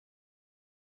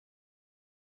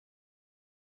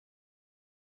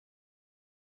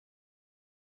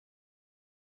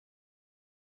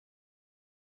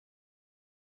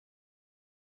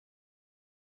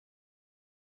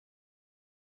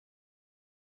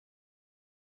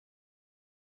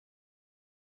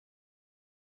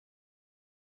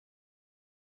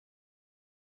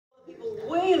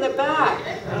Way in the back.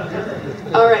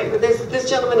 All right, there's this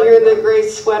gentleman here in the gray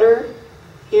sweater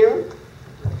here.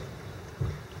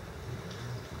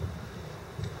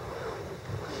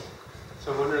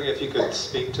 So I'm wondering if you could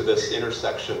speak to this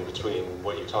intersection between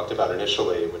what you talked about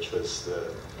initially, which was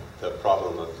the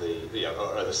problem of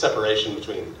the separation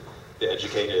between the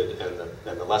educated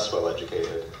and the less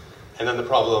well-educated, and then the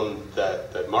problem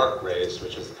that Mark raised,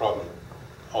 which is the problem,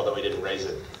 although he didn't raise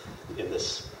it in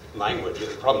this language, the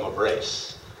problem of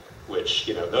race, which,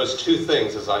 those two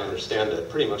things, as I understand it,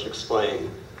 pretty much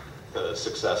explain the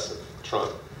success of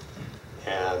Trump.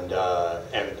 And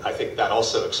I think that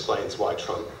also explains why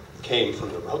Trump came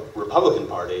from the Republican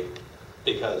Party,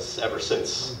 because ever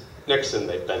since Nixon,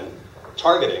 they've been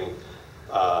targeting,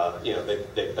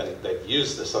 they've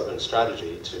used the Southern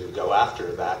strategy to go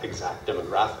after that exact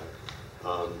demographic.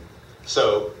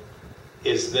 So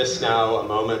is this now a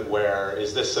moment where,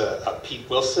 is this a Pete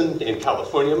Wilson in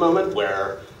California moment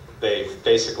where they've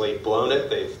basically blown it,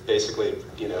 they've basically,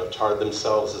 tarred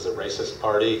themselves as a racist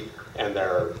party, and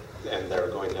they're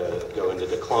going to go into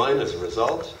decline as a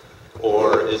result?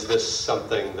 Or is this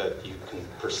something that you can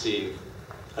perceive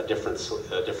a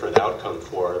different outcome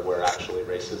for, where actually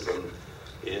racism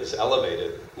is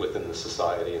elevated within the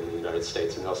society in the United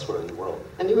States and elsewhere in the world?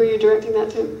 And who are you directing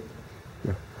that to?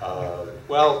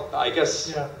 Well, I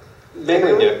guess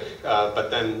mainly Nik, but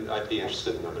then I'd be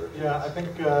interested in other. Yeah, I think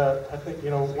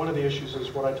one of the issues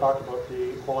is what I talked about,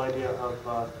 the whole idea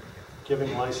of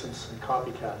giving license and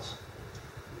copycats,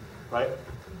 right?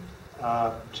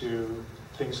 To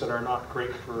things that are not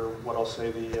great for what I'll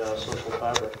say the social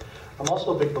fabric. I'm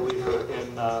also a big believer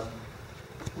in I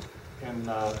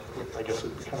guess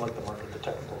it'd be kind of like the market, the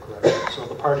technical correction. So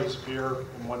the parties veer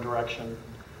in one direction,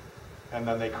 and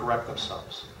then they correct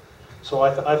themselves. So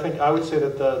I think I would say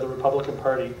that the Republican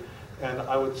Party, and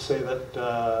I would say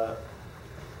that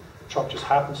Trump just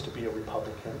happens to be a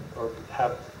Republican, or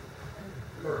have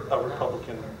a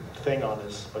Republican thing on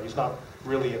his, but he's not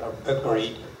really a...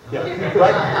 Agreed. Yeah,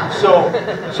 right. So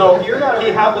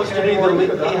he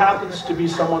happens to be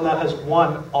someone that has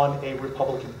won on a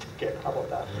Republican ticket. How about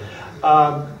that?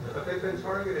 But they've been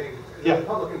targeting, the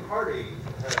Republican Party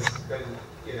has been,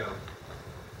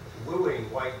 wooing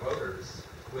white voters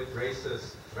with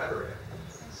racist rhetoric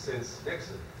since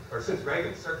Nixon, or since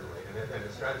Reagan certainly, and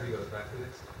the strategy goes back to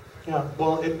Nixon. Yeah,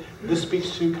 well, this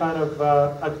speaks to kind of,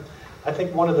 I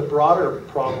think one of the broader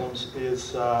problems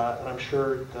is, and I'm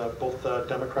sure both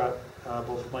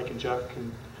Mike and Jeff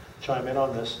can chime in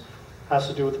on this, has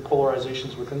to do with the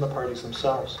polarizations within the parties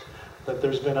themselves. That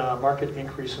there's been a marked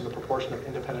increase in the proportion of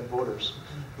independent voters,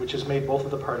 which has made both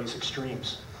of the parties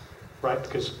extremes, right?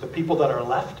 Because the people that are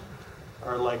left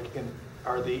are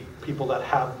the people that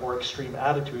have more extreme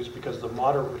attitudes, because the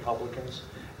moderate Republicans,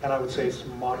 and I would say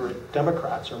some moderate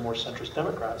Democrats or more centrist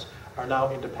Democrats, are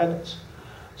now independents.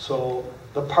 So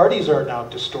the parties are now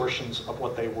distortions of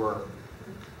what they were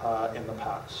in the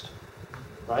past,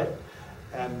 right?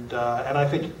 And I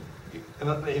think,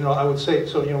 I would say,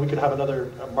 so we could have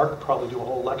Mark could probably do a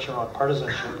whole lecture on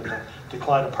partisanship and the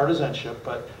decline of partisanship,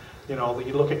 but you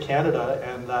look at Canada,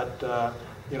 and that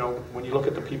when you look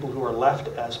at the people who are left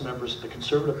as members of the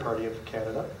Conservative Party of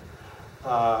Canada,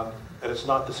 and it's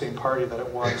not the same party that it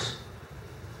was,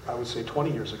 I would say,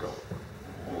 20 years ago.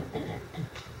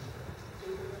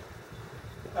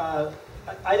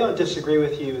 I don't disagree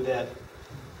with you that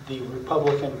the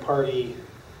Republican Party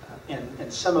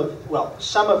and some of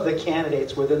the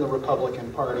candidates within the Republican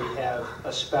Party have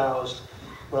espoused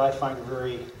what I find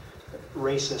very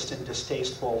racist and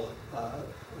distasteful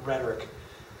rhetoric.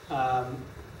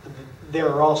 There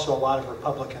are also a lot of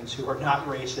Republicans who are not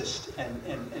racist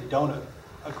and don't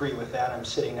agree with that. I'm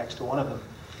sitting next to one of them.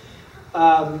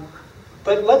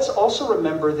 But let's also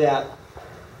remember that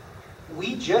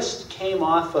we just came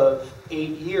off of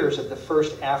 8 years of the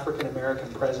first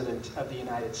African-American president of the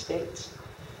United States.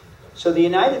 So the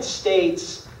United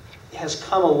States has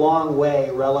come a long way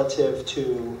relative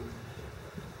to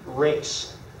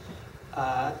race.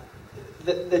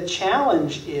 The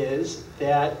challenge is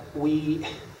that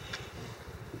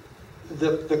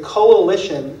the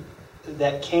coalition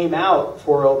that came out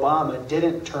for Obama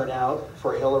didn't turn out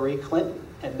for Hillary Clinton.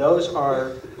 And those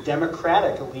are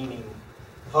Democratic-leaning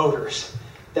voters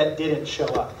that didn't show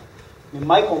up. I mean,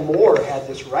 Michael Moore had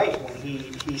this right when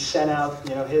he sent out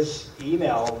his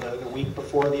email the week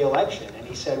before the election, and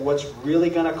he said what's really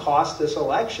going to cost this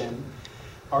election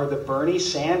are the Bernie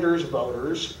Sanders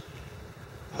voters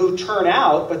who turn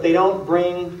out, but they don't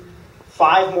bring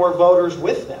 5 more voters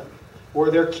with them,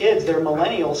 or their kids, their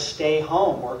millennials, stay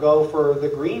home or go for the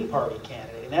Green Party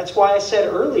candidate. And that's why I said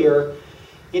earlier,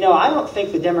 You know, I don't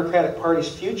think the Democratic Party's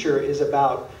future is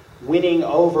about winning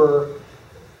over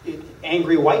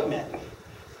angry white men.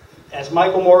 As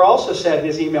Michael Moore also said in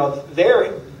his email,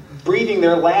 they're breathing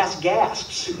their last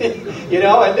gasps. You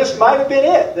know, and this might have been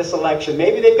it, this election.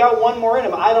 Maybe they've got one more in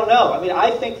them. I don't know. I mean,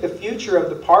 I think the future of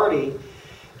the party,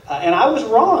 and I was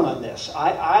wrong on this.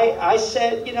 I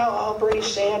said, you know, oh, Bernie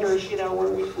Sanders, you know,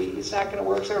 it's not going to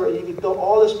work. So he built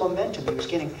all this momentum. He was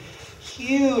getting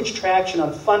huge traction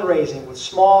on fundraising with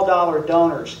small dollar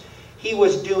donors. He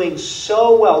was doing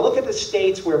so well. Look at the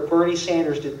states where Bernie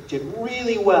Sanders did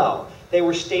really well. They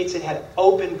were states that had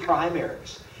open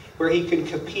primaries, where he could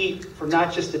compete for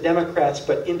not just the Democrats,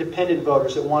 but independent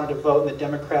voters that wanted to vote in the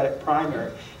Democratic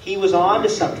primary. He was on to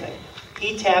something.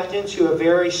 He tapped into a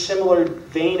very similar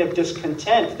vein of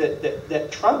discontent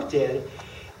that Trump did,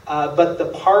 but the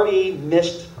party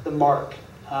missed the mark.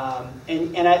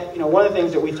 And I, you know, one of the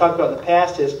things that we've talked about in the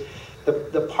past is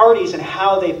the parties and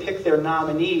how they pick their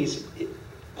nominees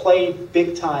played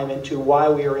big time into why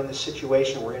we are in the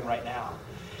situation we're in right now.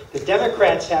 The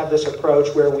Democrats have this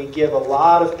approach where we give a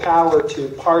lot of power to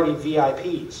party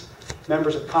VIPs,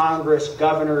 members of Congress,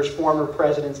 governors, former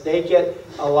presidents. They get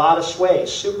a lot of sway,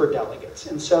 superdelegates.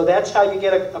 And so that's how you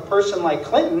get a person like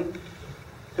Clinton,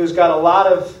 who's got a lot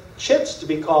of chits to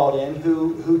be called in,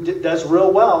 who does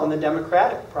real well in the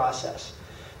Democratic process.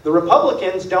 The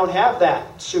Republicans don't have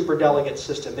that superdelegate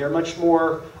system. They're much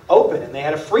more open, and they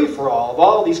had a free-for-all of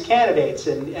all these candidates,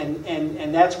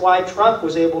 and that's why Trump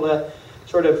was able to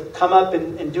sort of come up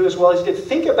and do as well as he did.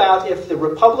 Think about if the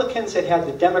Republicans had had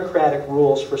the Democratic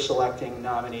rules for selecting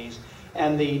nominees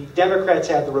and the Democrats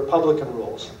had the Republican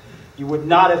rules. You would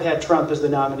not have had Trump as the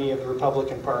nominee of the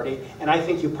Republican Party, and I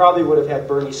think you probably would have had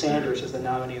Bernie Sanders as the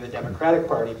nominee of the Democratic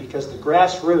Party, because the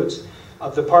grassroots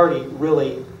of the party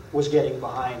really was getting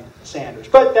behind Sanders.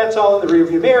 But that's all in the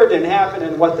rearview mirror, didn't happen,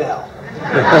 and what the hell.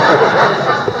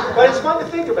 But it's fun to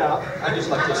think about. I'd just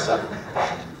like to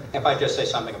if I just say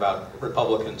something about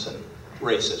Republicans and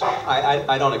racism.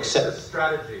 I don't accept... It's a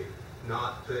strategy,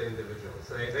 not the individuals.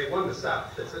 They won the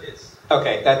South. It's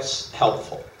Okay, that's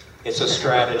helpful. It's a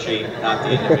strategy, not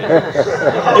the individuals.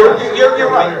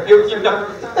 You're right.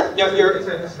 It's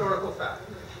a historical fact.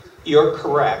 You're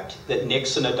correct that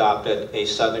Nixon adopted a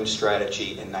Southern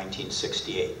strategy in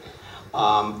 1968.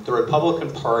 The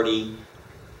Republican Party,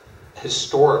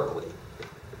 historically,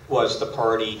 was the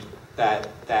party that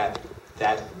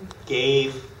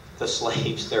gave the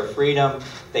slaves their freedom.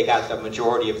 They got the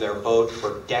majority of their vote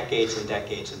for decades and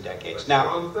decades and decades.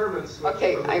 Now,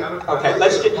 okay,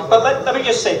 let me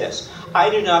just say this: I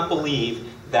do not believe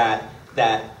that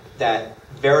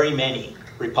very many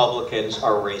Republicans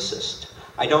are racist.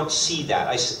 I don't see that.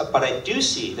 But I do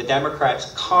see the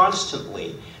Democrats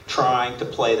constantly trying to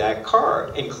play that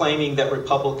card and claiming that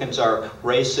Republicans are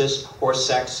racist or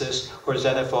sexist or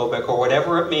xenophobic or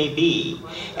whatever it may be.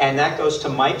 And that goes to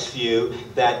Mike's view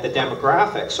that the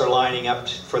demographics are lining up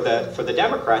for the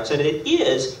Democrats. And it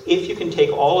is if you can take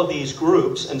all of these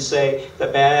groups and say the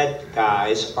bad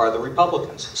guys are the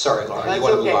Republicans. Sorry, Laura, you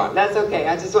want to move on? That's okay.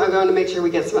 I just want to make sure we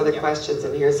get some other questions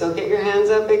in here. So get your hands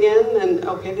up again. And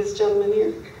okay, this gentleman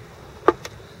here.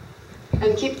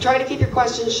 And try to keep your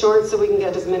questions short so we can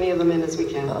get as many of them in as we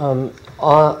can.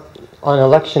 On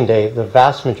election day, the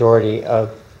vast majority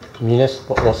of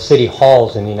city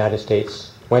halls in the United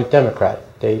States went Democrat.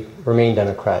 They remain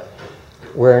Democrat.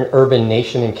 We're an urban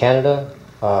nation in Canada.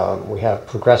 We have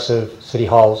progressive city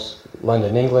halls,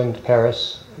 London, England,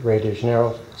 Paris, Rio de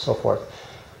Janeiro, so forth.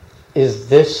 Is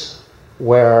this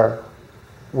where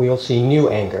we'll see new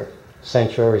anger?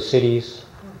 Sanctuary cities?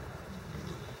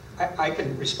 I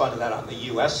can respond to that on the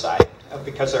U.S. side,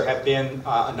 because there have been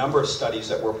a number of studies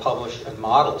that were published and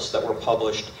models that were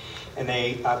published, and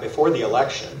they before the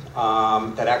election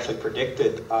that actually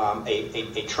predicted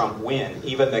a Trump win.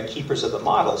 Even the keepers of the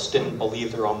models didn't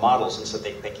believe their own models and said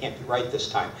they can't be right this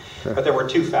time. Sure. But there were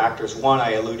two factors. One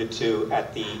I alluded to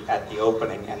at the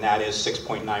opening, and that is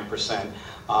 6.9%.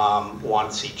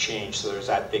 Want to see change, so there's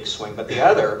that big swing. But the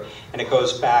other, and it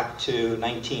goes back to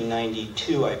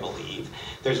 1992, I believe,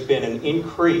 there's been an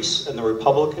increase in the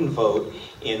Republican vote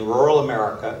in rural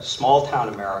America, small town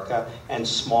America, and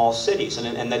small cities.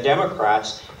 And the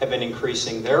Democrats have been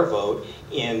increasing their vote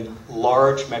in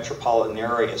large metropolitan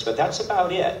areas. But that's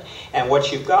about it. And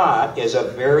what you've got is a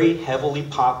very heavily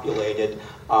populated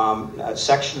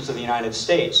sections of the United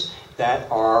States that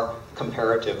are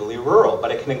comparatively rural.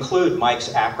 But it can include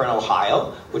Mike's Akron,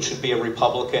 Ohio, which would be a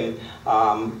Republican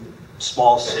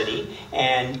small city,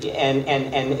 and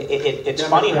it's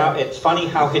funny how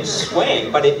it's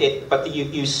swaying, but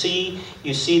you see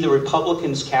the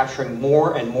Republicans capturing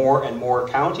more and more and more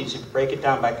counties. If you break it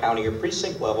down by county or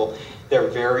precinct level, they're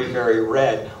very, very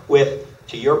red. With,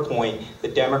 to your point, the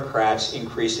Democrats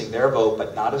increasing their vote,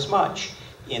 but not as much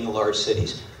in the large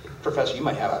cities. Professor, you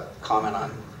might have a comment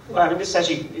on. Well, I mean, this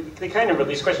actually, they kind of,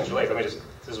 these questions relate. Let me just,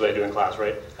 this is what I do in class,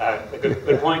 right?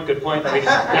 Good point. Let me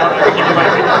just, now I can give you my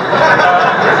opinion.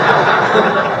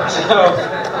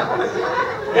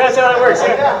 Yeah, that's how that works,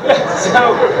 yeah.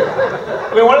 So,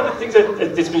 I mean, one of the things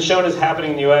that's been shown as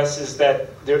happening in the US is that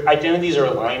their identities are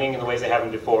aligning in the ways they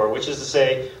haven't before, which is to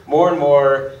say, more and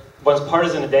more, one's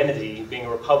partisan identity, being a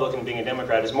Republican, being a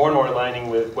Democrat, is more and more aligning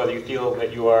with whether you feel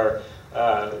that you are,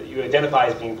 you identify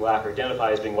as being black or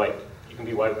identify as being white. You can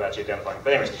be white without actually identifying.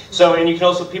 But anyways, so, and you can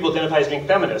also, people identify as being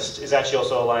feminist is actually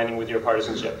also aligning with your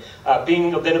partisanship.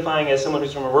 Identifying as someone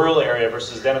who's from a rural area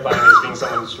versus identifying as being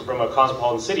someone who's from a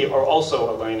cosmopolitan city are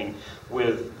also aligning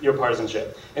with your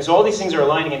partisanship. And so all these things are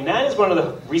aligning, and that is one of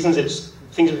the reasons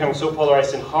things are becoming so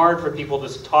polarized and hard for people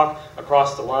to talk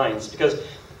across the lines. Because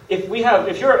if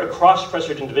you're a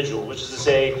cross-pressured individual, which is to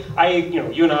say,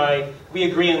 you and I, we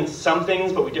agree on some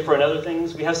things, but we differ on other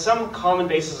things, we have some common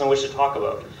basis on which to talk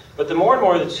about. But the more and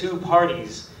more the two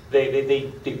parties, they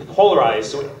polarize.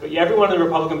 So everyone in the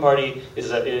Republican Party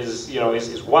is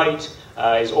white,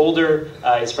 is older,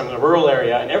 is from the rural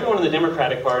area, and everyone in the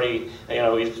Democratic Party,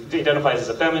 identifies as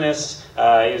a feminist,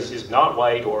 is not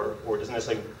white, or doesn't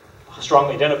necessarily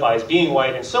strongly identify as being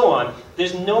white, and so on.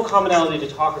 There's no commonality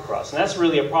to talk across, and that's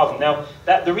really a problem. Now,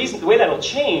 the way that'll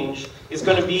change is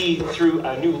going to be through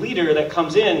a new leader that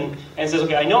comes in and says,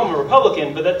 okay, I know I'm a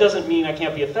Republican, but that doesn't mean I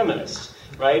can't be a feminist.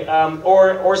 Right?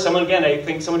 Or someone, again, I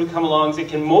think someone who come along that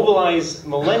can mobilize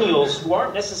millennials who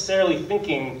aren't necessarily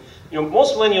thinking,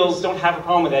 most millennials don't have a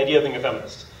problem with the idea of being a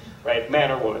feminist, right?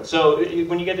 Man or woman. So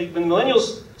when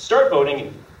millennials start voting,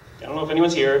 and I don't know if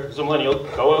anyone's here who's a millennial,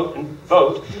 go out and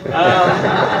vote.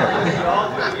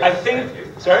 I think,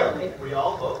 sorry? We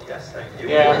all vote, yes, thank you.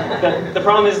 Yeah, the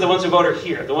problem is the ones who vote are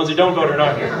here. The ones who don't vote are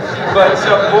not here. But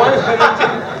so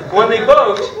when they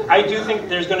vote, I do think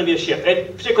there's going to be a shift.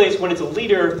 And particularly when it's a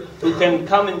leader who can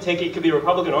come and take it could be a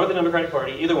Republican or the Democratic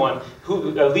Party, either one,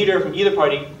 a leader from either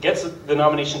party gets the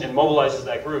nomination and mobilizes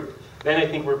that group. Then I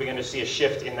think we're beginning to see a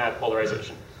shift in that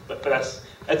polarization. But that's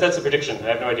a prediction. I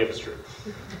have no idea if it's true.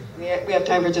 We have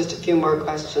time for just a few more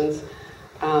questions.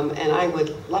 And I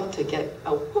would love to get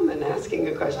a woman asking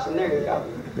a question. There you go.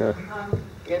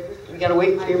 Yeah. You got to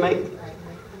wait for your mic.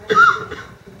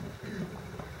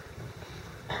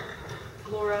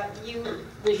 Laura, you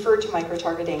referred to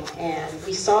micro-targeting, and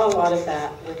we saw a lot of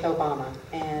that with Obama.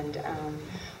 And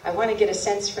I want to get a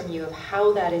sense from you of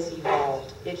how that has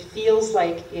evolved. It feels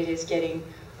like it is getting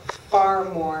far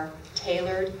more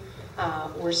tailored.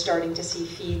 We're starting to see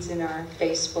feeds in our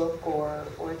Facebook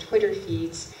or Twitter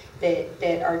feeds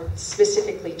that are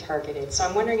specifically targeted. So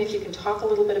I'm wondering if you can talk a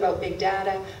little bit about big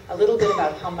data, a little bit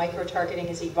about how micro-targeting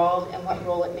has evolved and what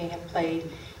role it may have played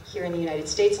here in the United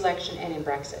States election and in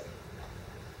Brexit.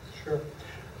 Sure.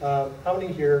 How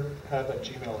many here have a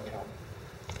Gmail account?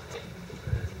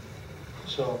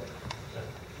 So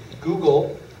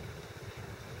Google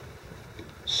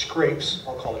scrapes,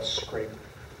 I'll call it scrape.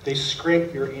 They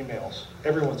scrape your emails,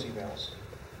 everyone's emails.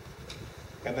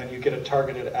 And then you get a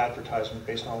targeted advertisement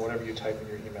based on whatever you type in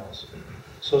your emails.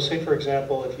 So say, for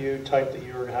example, if you type that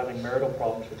you were having marital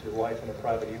problems with your wife in a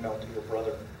private email to your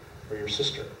brother or your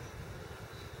sister,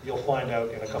 you'll find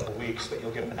out in a couple weeks that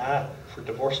you'll get an ad for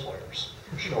divorce lawyers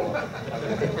show up.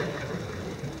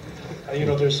 I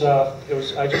just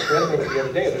read about it the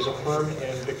other day. There's a firm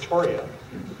in Victoria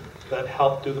that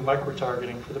helped do the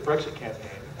micro-targeting for the Brexit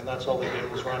campaign. And that's all they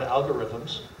did was run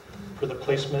algorithms for the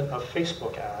placement of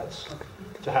Facebook ads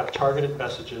to have targeted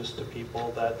messages to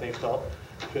people that they felt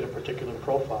fit a particular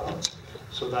profile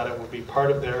so that it would be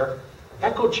part of their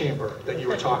echo chamber that you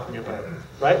were talking about,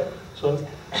 right? So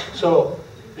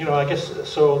I guess,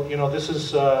 this is,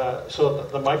 so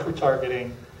the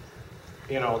micro-targeting,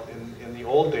 in the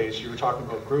old days you were talking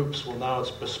about groups, well now it's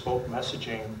bespoke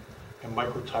messaging and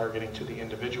micro-targeting to the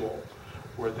individual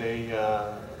where they,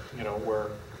 where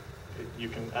you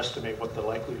can estimate what the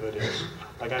likelihood is.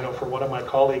 Like I know for one of my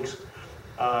colleagues,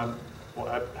 I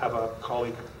have a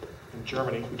colleague in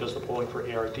Germany who does the polling for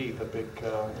ARD, the big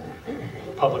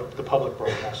public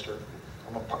broadcaster.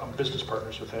 I'm business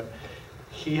partners with him.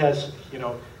 He has,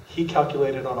 he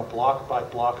calculated on a block by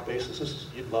block basis.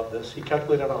 You'd love this. He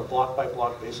calculated on a block by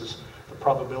block basis the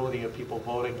probability of people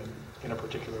voting in a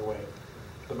particular way,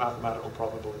 the mathematical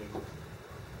probability.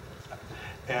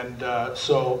 And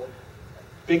so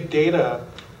big data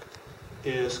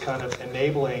is kind of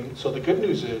enabling. So the good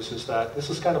news is that this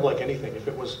is kind of like anything. If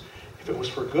it was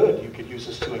for good, you could use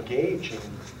this to engage in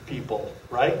people,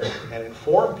 right, and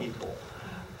inform people.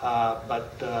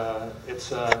 But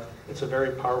it's a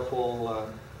very powerful.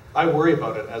 I worry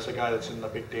about it as a guy that's in the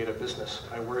big data business.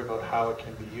 I worry about how it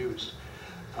can be used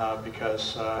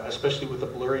because, especially with the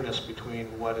blurriness between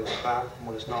what is fact and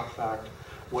what is not fact,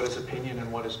 what is opinion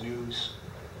and what is news,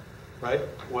 right?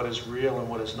 What is real and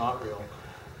what is not real.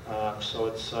 So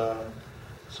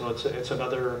it's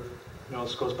another.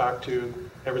 This goes back to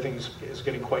everything is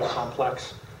getting quite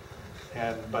complex,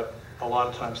 but a lot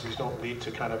of times these don't lead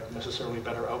to kind of necessarily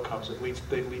better outcomes.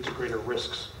 They lead to greater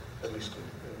risks, at least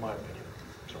in my opinion.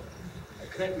 So.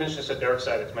 Can I mention just a dark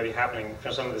side that might be happening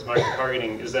from some of this market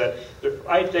targeting is that the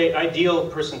ideal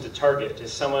person to target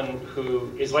is someone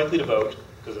who is likely to vote,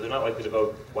 because if they're not likely to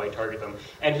vote, why target them,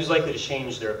 and who's likely to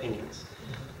change their opinions.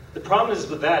 The problem is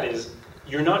with that is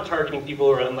you're not targeting people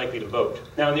who are unlikely to vote.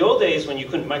 Now, in the old days when you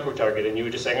couldn't micro-target and you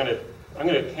would just say, I'm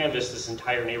going to canvass this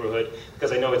entire neighborhood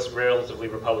because I know it's relatively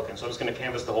Republican, so I'm just going to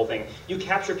canvass the whole thing. You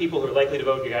capture people who are likely to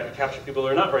vote, you capture people who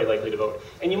are not very likely to vote,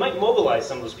 and you might mobilize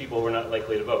some of those people who are not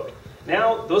likely to vote.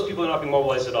 Now, those people are not being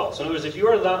mobilized at all. So in other words, if you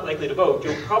are not likely to vote,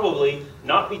 you'll probably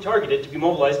not be targeted to be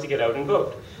mobilized to get out and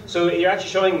vote. So you're actually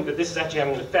showing that this is actually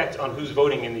having an effect on who's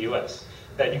voting in the US.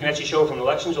 That you can actually show from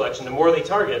election to election, the more they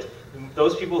target,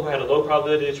 those people who had a low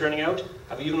probability of turning out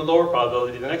have even a lower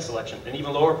probability the next election, and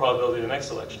even lower probability the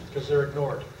next election. Because they're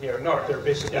ignored. Yeah, ignored. They're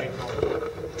basically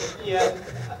ignored. Yeah,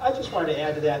 I just wanted to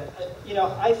add to that.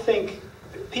 I think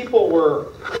people were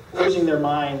losing their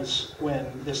minds when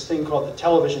this thing called the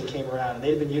television came around, and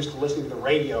they'd been used to listening to the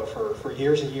radio for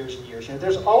years and years and years.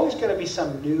 There's always going to be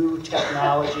some new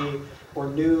technology or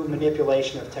new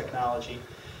manipulation of technology.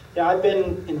 I've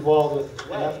been involved with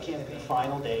enough campaign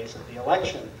final days of the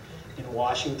election in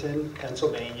Washington,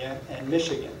 Pennsylvania, and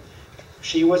Michigan.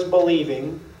 She was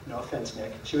believing, no offense,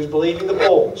 Nick, she was believing the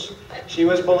polls. She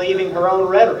was believing her own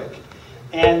rhetoric.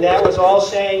 And that was all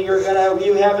saying,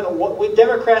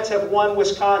 Democrats have won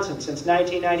Wisconsin since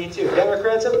 1992.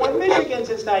 Democrats have won Michigan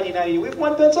since 1992. We've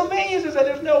won Pennsylvania since,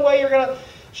 there's no way you're going to...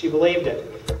 She believed it.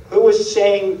 Who was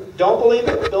saying, don't believe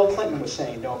it? Bill Clinton was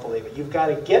saying, don't believe it. You've got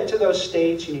to get to those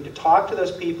states. You need to talk to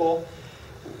those people.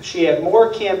 She had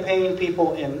more campaign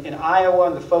people in Iowa,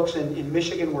 and the folks in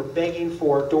Michigan were begging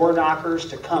for door knockers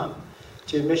to come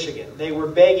to Michigan. They were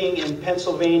begging in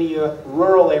Pennsylvania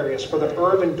rural areas for the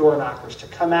urban door knockers to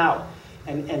come out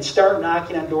and start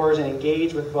knocking on doors and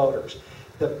engage with voters.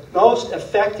 The most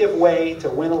effective way to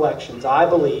win elections, I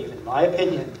believe, in my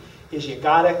opinion, is you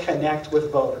got to connect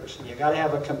with voters. You got to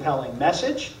have a compelling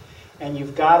message, and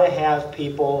you've got to have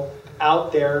people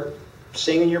out there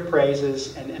singing your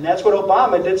praises, and that's what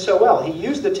Obama did so well. He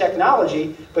used the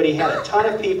technology, but he had a ton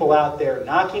of people out there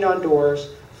knocking on doors,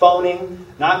 phoning,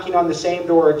 knocking on the same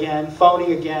door again,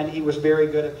 phoning again. He was very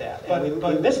good at that. And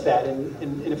we missed that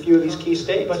in a few of these key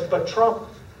states. But Trump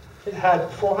had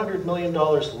 $400 million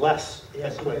less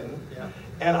than Clinton. Yeah.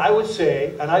 And I would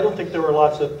say, and I don't think there were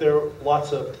lots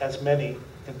of as many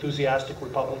enthusiastic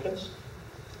Republicans,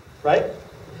 right?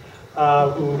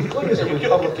 Who is a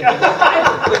Republican?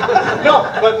 No,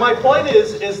 but my point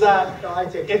is that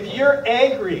if you're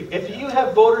angry, if you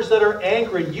have voters that are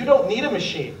angry, you don't need a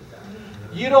machine.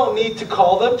 You don't need to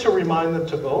call them to remind them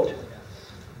to vote,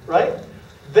 right?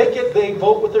 They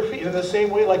vote with their feet in the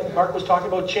same way, like Mark was talking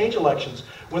about change elections.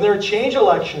 When there are change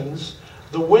elections,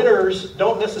 the winners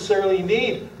don't necessarily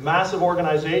need massive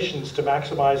organizations to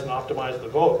maximize and optimize the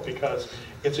vote, because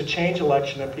it's a change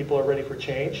election and people are ready for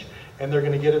change, and they're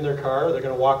going to get in their car, they're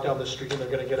going to walk down the street, and they're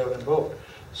going to get out and vote.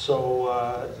 So,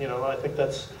 I think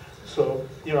that's,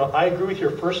 I agree with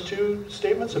your first two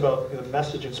statements about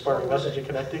message, inspiring message, and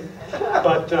connecting.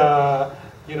 But,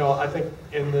 I think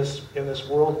in this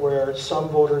world where some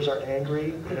voters are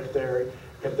angry, and if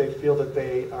they feel that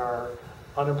they are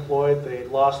unemployed, they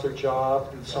lost their job,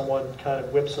 and someone kind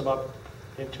of whips them up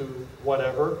into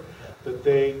whatever, that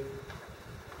they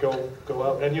go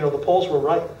out. And the polls were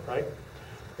right?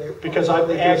 Because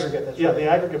the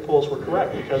aggregate polls were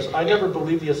correct, because I never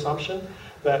believed the assumption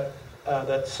that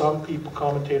some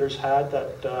commentators had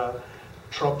that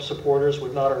Trump supporters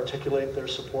would not articulate their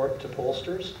support to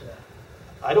pollsters.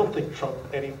 I don't think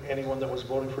anyone that was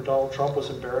voting for Donald Trump was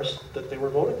embarrassed that they were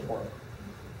voting for him,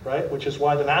 right? Which is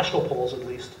why the national polls, at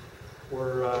least,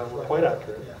 were quite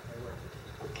accurate.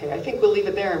 Okay, I think we'll leave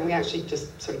it there, and we actually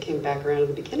just sort of came back around at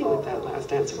the beginning with that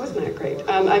last answer. Wasn't that great?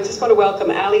 I just want to welcome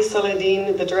Ali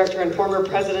Saladin, the director and former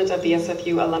president of the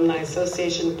SFU Alumni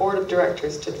Association Board of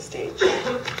Directors, to the stage.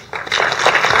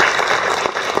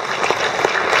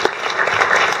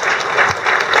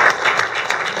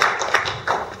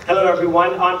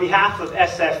 everyone. On behalf of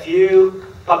SFU,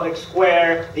 Public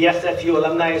Square, the SFU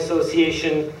Alumni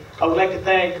Association, I would like to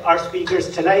thank our speakers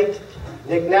tonight,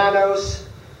 Nik Nanos,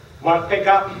 Mark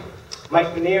Pickup,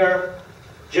 Mike Meneer,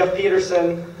 Jeff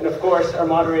Peterson, and of course our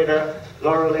moderator,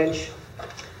 Laura Lynch,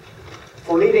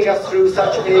 for leading us through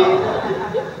such a...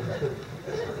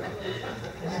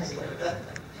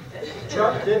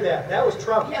 Trump did that. That was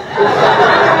Trump. I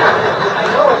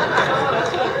know it.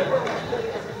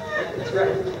 That's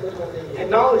right.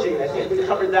 Technology, I think we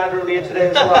covered that earlier today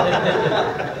as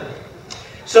well.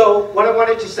 So what I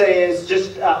wanted to say is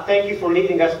just thank you for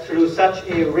leading us through such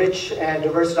a rich and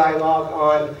diverse dialogue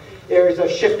on areas of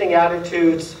shifting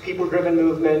attitudes, people-driven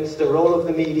movements, the role of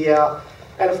the media,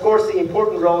 and of course the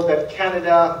important role that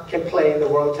Canada can play in the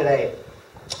world today.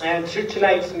 And through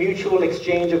tonight's mutual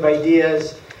exchange of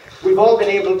ideas, we've all been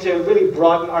able to really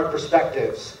broaden our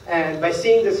perspectives. And by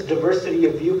seeing this diversity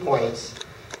of viewpoints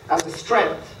as a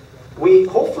strength, we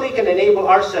hopefully can enable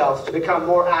ourselves to become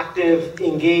more active,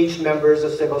 engaged members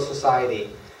of civil society.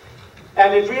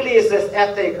 And it really is this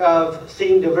ethic of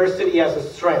seeing diversity as a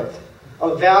strength,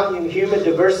 of valuing human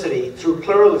diversity through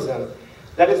pluralism,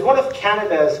 that is one of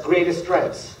Canada's greatest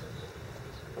strengths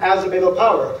as a middle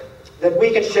power that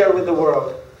we can share with the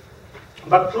world.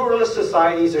 But pluralist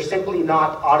societies are simply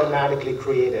not automatically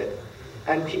created,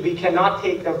 and we cannot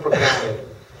take them for granted.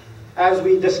 As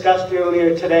we discussed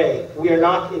earlier today, we are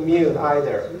not immune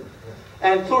either.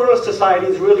 And pluralist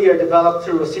societies really are developed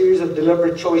through a series of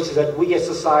deliberate choices that we as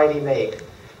society make.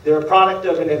 They're a product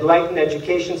of an enlightened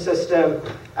education system,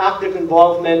 active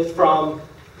involvement from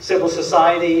civil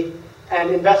society,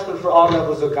 and investment for all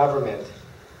levels of government.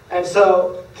 And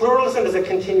so pluralism is a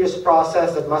continuous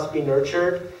process that must be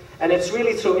nurtured, and it's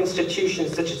really through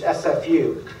institutions such as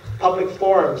SFU, public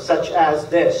forums such as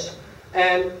this,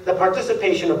 and the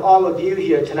participation of all of you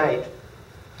here tonight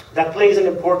that plays an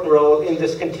important role in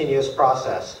this continuous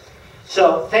process.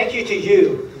 So thank you to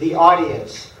you, the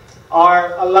audience,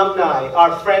 our alumni,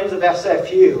 our friends of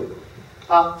SFU,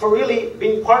 for really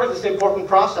being part of this important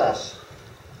process.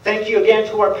 Thank you again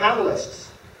to our panelists,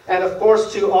 and of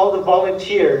course to all the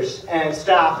volunteers and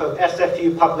staff of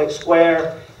SFU Public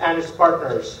Square and its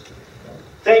partners.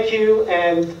 Thank you,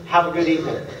 and have a good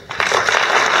evening.